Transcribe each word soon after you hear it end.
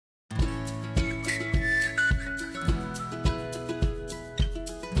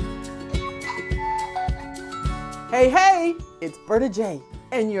Hey, hey, it's Berta J,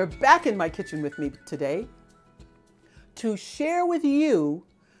 and you're back in my kitchen with me today to share with you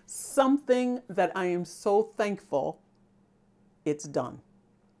something that I am so thankful it's done.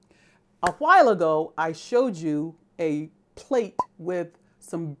 A while ago, I showed you a plate with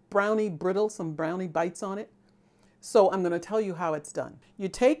some Brownie Brittle, some brownie bites on it. So I'm going to tell you how it's done. You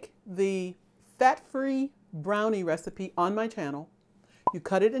take the fat-free brownie recipe on my channel, you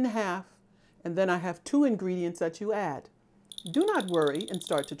cut it in half, and then I have 2 ingredients that you add. Do not worry and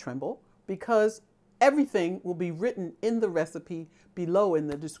start to tremble because everything will be written in the recipe below in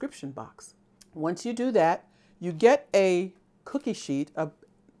the description box. Once you do that, you get a cookie sheet, not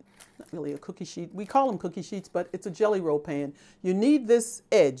really a cookie sheet, we call them cookie sheets, but it's a jelly roll pan. You need this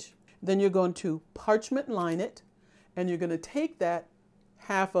edge. Then you're going to parchment line it, and you're going to take that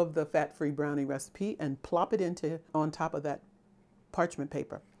half of the fat-free brownie recipe and plop it on top of that parchment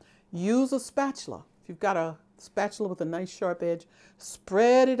paper. Use a spatula. If you've got a spatula with a nice sharp edge,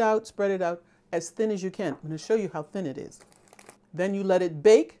 spread it out as thin as you can. I'm going to show you how thin it is. Then you let it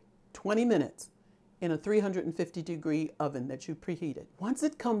bake 20 minutes in a 350-degree oven that you preheated. Once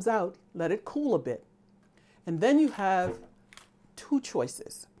it comes out, let it cool a bit. And then you have 2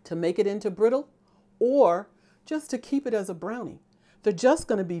 choices: to make it into brittle or just to keep it as a brownie. They're just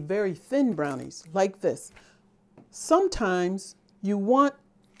going to be very thin brownies like this. Sometimes you want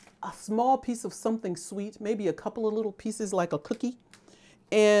a small piece of something sweet, maybe a couple of little pieces like a cookie,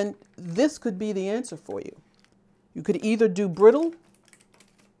 and this could be the answer for you. You could either do brittle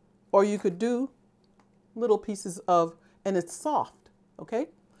or you could do little pieces of, and it's soft, okay?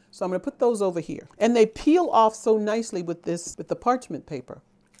 So I'm going to put those over here. And they peel off so nicely with the parchment paper.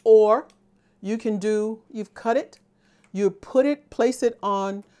 Or you can do, you've cut it, you place it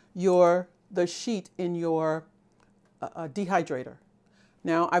on the sheet in your dehydrator.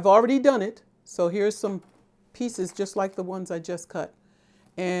 Now, I've already done it, so here's some pieces just like the ones I just cut.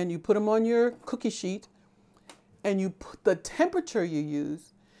 And you put them on your cookie sheet, and you put the temperature you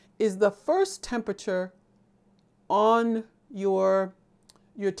use is the first temperature on your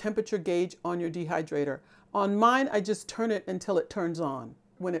temperature gauge on your dehydrator. On mine, I just turn it until it turns on.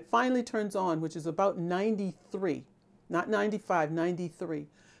 When it finally turns on, which is about 93, not 95, 93,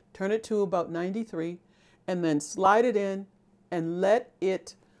 turn it to about 93, and then slide it in and let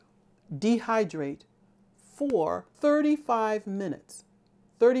it dehydrate for 35 minutes,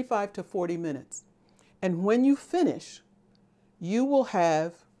 35 to 40 minutes. And when you finish, you will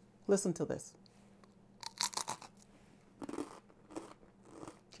have, listen to this.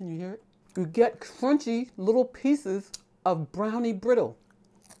 Can you hear it? You get crunchy little pieces of Brownie Brittle.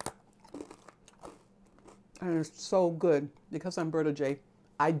 And it's so good because I'm Berta J.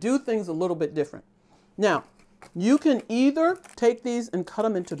 I do things a little bit different. Now, you can either take these and cut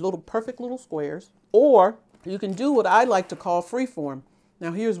them into perfect little squares, or you can do what I like to call freeform.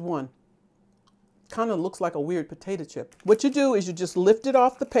 Now here's one. Kind of looks like a weird potato chip. What you do is you just lift it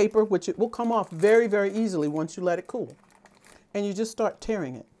off the paper, which it will come off very, very easily once you let it cool. And you just start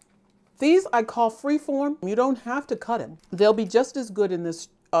tearing it. These I call freeform. You don't have to cut them. They'll be just as good in this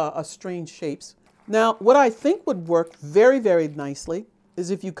strange shapes. Now, what I think would work very, very nicely is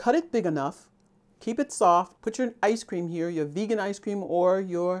if you cut it big enough, keep it soft, put your ice cream here, your vegan ice cream or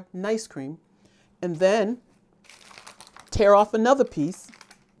your nice cream, and then tear off another piece,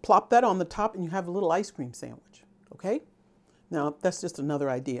 plop that on the top, and you have a little ice cream sandwich, okay? Now, that's just another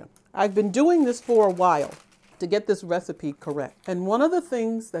idea. I've been doing this for a while to get this recipe correct. And one of the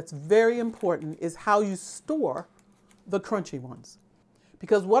things that's very important is how you store the crunchy ones.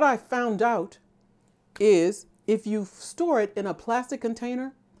 Because what I found out is if you store it in a plastic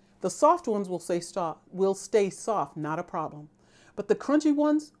container, the soft ones will stay soft, not a problem. But the crunchy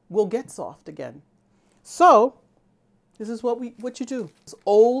ones will get soft again. So this is what you do. It's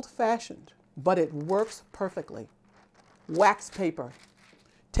old-fashioned, but it works perfectly. Wax paper.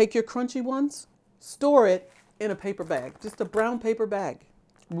 Take your crunchy ones, store it in a paper bag, just a brown paper bag.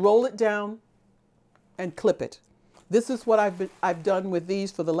 Roll it down and clip it. This is what I've done with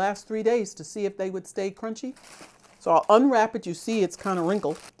these for the last 3 days to see if they would stay crunchy. So I'll unwrap it. You see it's kind of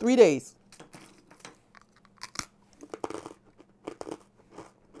wrinkled. 3 days.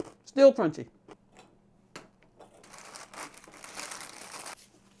 Still crunchy.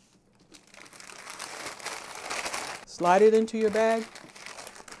 Slide it into your bag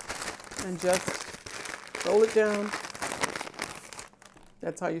and just roll it down.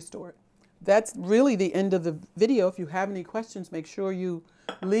 That's how you store it. That's really the end of the video. If you have any questions, make sure you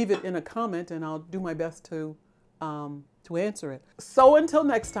leave it in a comment and I'll do my best to answer it. So until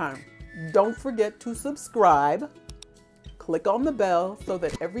next time, don't forget to subscribe, click on the bell so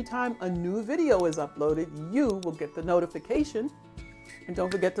that every time a new video is uploaded, you will get the notification. And don't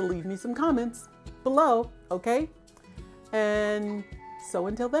forget to leave me some comments below, okay? And so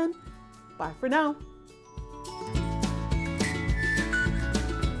until then, bye for now.